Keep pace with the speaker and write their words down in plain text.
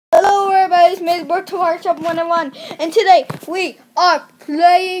guys, Ms. Shop 101, and today we are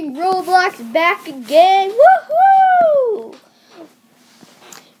playing Roblox back again. Woohoo!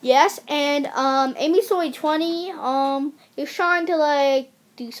 Yes, and Amy Soy 20 is trying to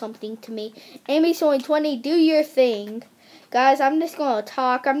do something to me. Amy Soy 20, do your thing, guys. I'm just gonna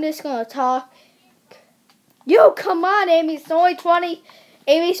talk. Yo, come on, Amy Soy 20.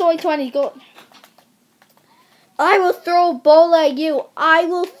 Amy Soy 20, go. I will throw a ball at you. I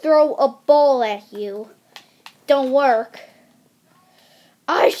will throw a ball at you. Don't work.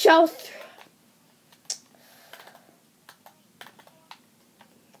 I shall.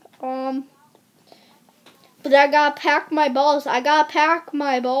 But I gotta pack my balls. I gotta pack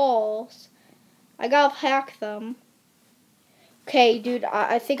them. Okay, dude.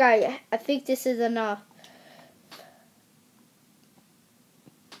 I think this is enough.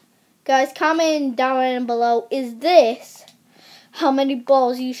 Guys, comment down below, is this how many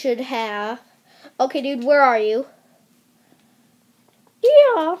balls you should have? Okay, dude, where are you?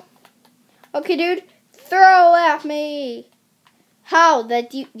 Yeah. Okay, dude, throw at me. How?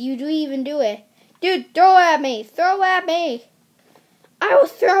 That you do even do it? Dude, throw at me. Throw at me. I will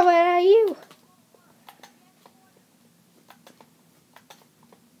throw it at you.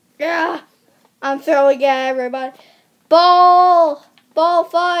 Yeah. I'm throwing at everybody. Ball. Ball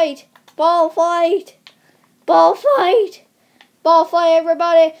fight. Ball fight. Ball fight. Ball fight,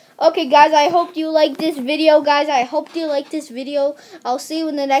 everybody. Okay, guys, I hope you like this video, guys. I'll see you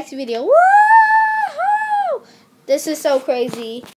in the next video. Woohoo! This is so crazy.